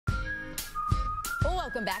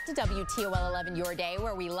Welcome back to WTOL 11 Your Day,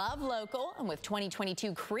 where we love local. And with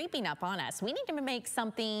 2022 creeping up on us, we need to make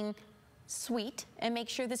something sweet and make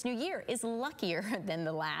sure this new year is luckier than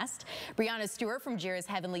the last. Brianna Stewart from Jira's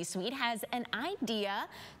Heavenly Sweet has an idea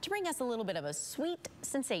to bring us a little bit of a sweet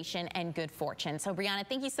sensation and good fortune. So Brianna,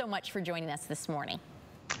 thank you so much for joining us this morning.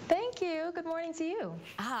 Thank you. Good morning to you.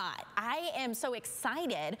 I am so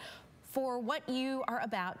excited for what you are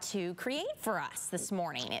about to create for us this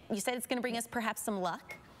morning. You said it's going to bring us perhaps some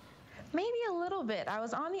luck? Maybe a little bit. I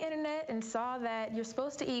was on the internet and saw that you're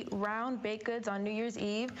supposed to eat round baked goods on New Year's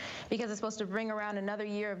Eve because it's supposed to bring around another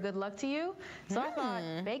year of good luck to you. So I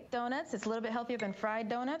thought baked donuts, it's a little bit healthier than fried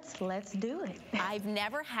donuts. Let's do it. I've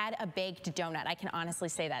never had a baked donut. I can honestly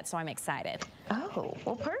say that, so I'm excited. Oh,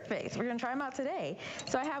 well, perfect. We're going to try them out today.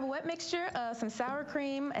 So I have a wet mixture of some sour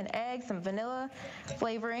cream, an egg, some vanilla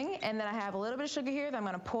flavoring, and then I have a little bit of sugar here that I'm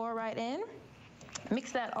going to pour right in.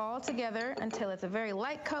 Mix that all together until it's a very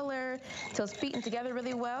light color, until it's beaten together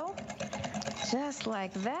really well, just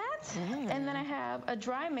like that. And then I have a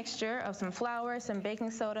dry mixture of some flour, some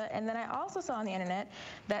baking soda, and then I also saw on the internet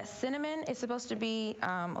that cinnamon is supposed to be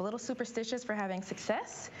a little superstitious for having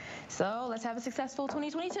success. So let's have a successful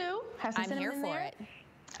 2022. Have some cinnamon in there. I'm here for it.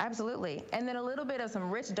 Absolutely. And then a little bit of some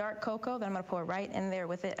rich dark cocoa that I'm going to pour right in there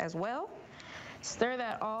with it as well. Stir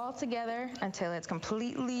that all together until it's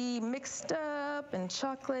completely mixed up and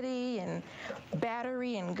chocolatey and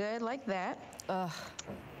battery and good like that.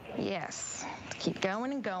 Yes, keep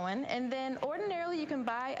going and going. And then ordinarily you can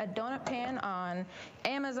buy a donut pan on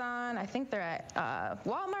Amazon. I think they're at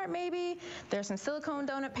Walmart maybe. There's some silicone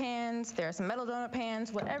donut pans. There are some metal donut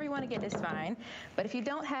pans. Whatever you want to get is fine. But if you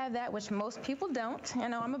don't have that, which most people don't, I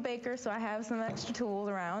know I'm a baker, so I have some extra tools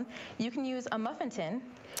around, you can use a muffin tin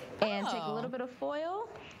and take a little bit of foil,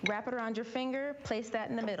 wrap it around your finger, place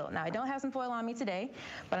that in the middle. Now, I don't have some foil on me today,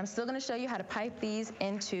 but I'm still going to show you how to pipe these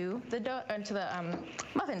into the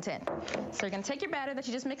muffin tin. So you're going to take your batter that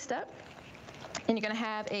you just mixed up, and you're going to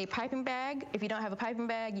have a piping bag. If you don't have a piping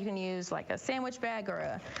bag, you can use like a sandwich bag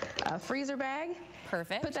or a freezer bag.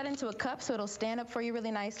 Perfect. Put that into a cup so it'll stand up for you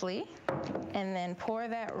really nicely, and then pour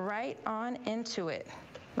that right on into it.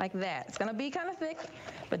 Like that. It's going to be kind of thick,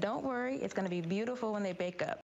 but don't worry, it's going to be beautiful when they bake up.